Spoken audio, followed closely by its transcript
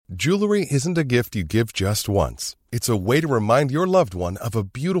Jewelry isn't a gift you give just once. It's a way to remind your loved one of a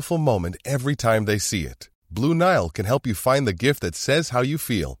beautiful moment every time they see it. Blue Nile can help you find the gift that says how you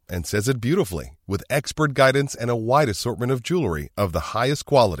feel and says it beautifully, with expert guidance and a wide assortment of jewelry of the highest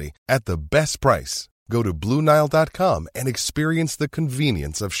quality at the best price. Go to BlueNile.com and experience the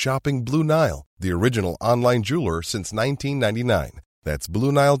convenience of shopping Blue Nile, the original online jeweler since 1999. That's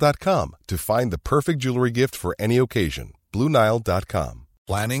BlueNile.com to find the perfect jewelry gift for any occasion. BlueNile.com.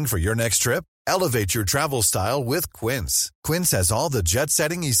 Planning for your next trip? Elevate your travel style with Quince. Quince has all the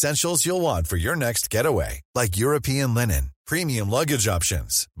jet-setting essentials you'll want for your next getaway, like European linen, premium luggage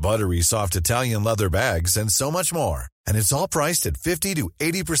options, buttery soft Italian leather bags, and so much more. And it's all priced at 50 to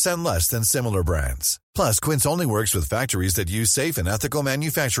 80% less than similar brands. Plus, Quince only works with factories that use safe and ethical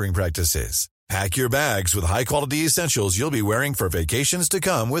manufacturing practices. Pack your bags with high-quality essentials you'll be wearing for vacations to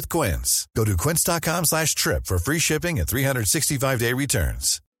come with Quince. Go to quince.com/trip for free shipping and 365-day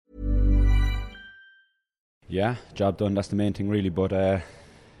returns. Yeah, job done, that's the main thing really, but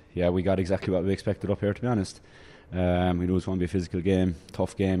yeah, we got exactly what we expected up here, to be honest. We knew it was going to be a physical game,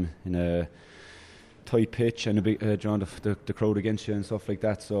 tough game, in a tight pitch and a big, the crowd against you and stuff like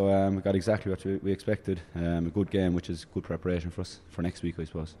that, so we got exactly what we expected. A good game, which is good preparation for us for next week, I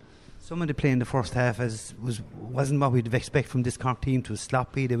suppose. Some of the play in the first half wasn't what we'd expect from this Cork team. It was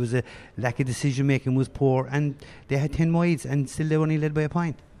sloppy, there was a lack of decision making was poor, and they had 10 wides and still they were only led by a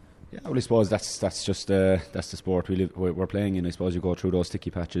point. Yeah, well, I suppose that's just that's the sport we're playing in. I suppose you go through those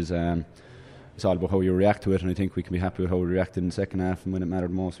sticky patches. It's all about how you react to it, and I think we can be happy with how we reacted in the second half, and when it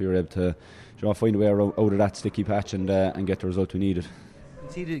mattered most we were able to find a way out of that sticky patch and get the result we needed.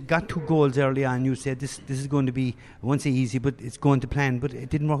 See, they got 2 goals early on. You said this is going to be, I won't say easy, but it's going to plan, but it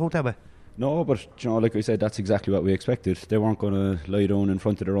didn't work out that way. No, but like I said, that's exactly what we expected. They weren't going to lie down in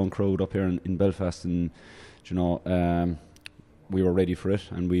front of their own crowd up here in Belfast, and we were ready for it,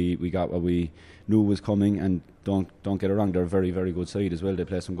 and we got what we knew was coming. And don't get it wrong, they're a very, very good side as well. They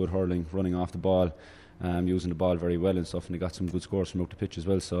play some good hurling, running off the ball, using the ball very well and stuff, and they got some good scores from out the pitch as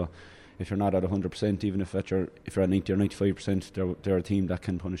well. So if you're not at 100%, even if you're at 90 or 95%, they're a team that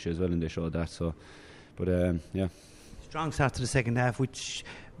can punish you as well, and they showed that. So, but yeah, strong start to the second half, which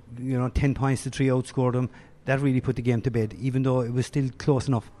 10 points to 3 outscored them. That really put the game to bed, even though it was still close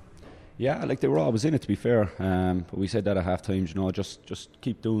enough. Yeah, like they were always in it, to be fair. But we said that at half time, just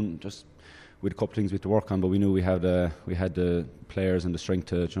keep doing, just with a couple of things we had to work on. But we knew we had the players and the strength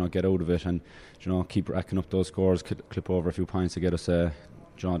to get out of it, and keep racking up those scores, clip over a few points to get us.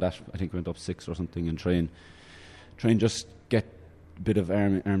 That I think we went up 6 or something, and try and just get a bit of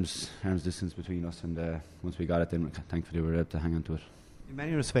arms distance between us. And once we got it, then thankfully we were able to hang on to it. In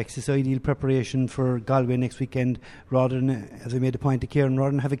many respects, it's ideal preparation for Galway next weekend, rather than, as I made the point to Kieran, rather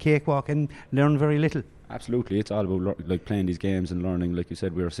than have a cakewalk and learn very little. Absolutely, it's all about playing these games and learning. Like you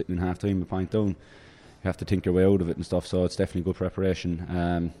said, we were sitting in half time, a point down. You have to think your way out of it and stuff. So it's definitely good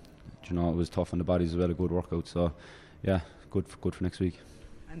preparation. It was tough on the bodies as well, a good workout. So yeah, good for next week.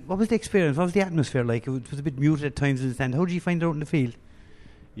 And what was the experience? What was the atmosphere like? It was a bit muted at times in the stand. How did you find it out in the field?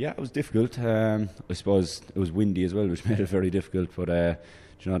 Yeah, it was difficult. I suppose it was windy as well, which made it very difficult. But the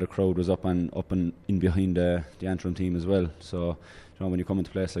crowd was up and in behind the Antrim team as well. So when you come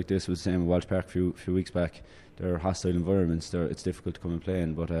into a place like this, it was the same in Walsh Park a few weeks back. They're hostile environments. It's difficult to come and play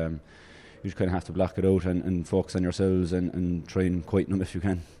in, but you just kind of have to block it out and focus on yourselves and try and quieten them if you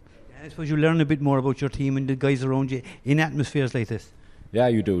can. Yeah, I suppose you learn a bit more about your team and the guys around you in atmospheres like this. Yeah,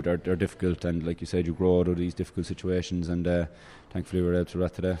 you do. They're difficult, and like you said, you grow out of these difficult situations, and thankfully we were able to do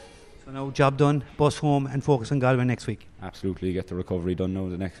that today. So now, job done, bus home and focus on Galway next week. Absolutely, get the recovery done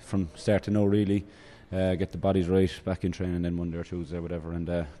now, from start to now really, get the bodies right, back in training, then Monday or Tuesday or whatever, and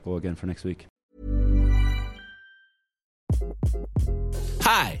go again for next week.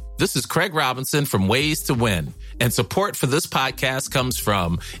 Hi, this is Craig Robinson from Ways to Win, and support for this podcast comes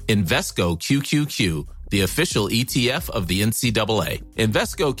from Invesco QQQ, the official ETF of the NCAA.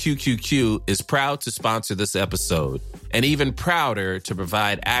 Invesco QQQ is proud to sponsor this episode, and even prouder to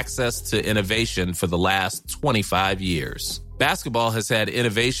provide access to innovation for the last 25 years. Basketball has had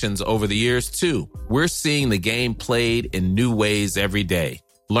innovations over the years, too. We're seeing the game played in new ways every day.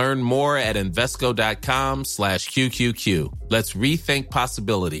 Learn more at Invesco.com/QQQ. Let's rethink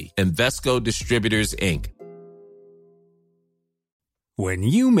possibility. Invesco Distributors, Inc. When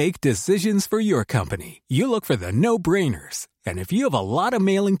you make decisions for your company, you look for the no-brainers. And if you have a lot of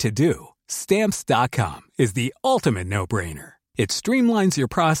mailing to do, Stamps.com is the ultimate no-brainer. It streamlines your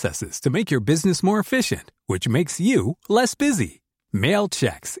processes to make your business more efficient, which makes you less busy. Mail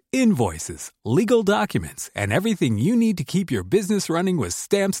checks, invoices, legal documents, and everything you need to keep your business running with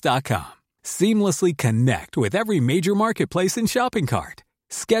Stamps.com. Seamlessly connect with every major marketplace and shopping cart.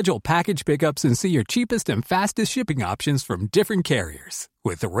 Schedule package pickups and see your cheapest and fastest shipping options from different carriers,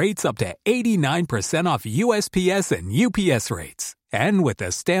 with rates up to 89% off USPS and UPS rates. And with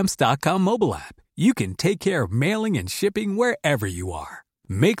the Stamps.com mobile app, you can take care of mailing and shipping wherever you are.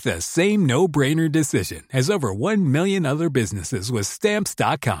 Make the same no-brainer decision as over 1 million other businesses with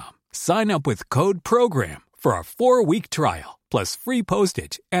Stamps.com. Sign up with code PROGRAM for a 4-week trial, plus free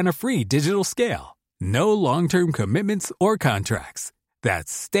postage and a free digital scale. No long-term commitments or contracts.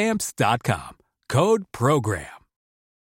 That's Stamps.com. Code PROGRAM.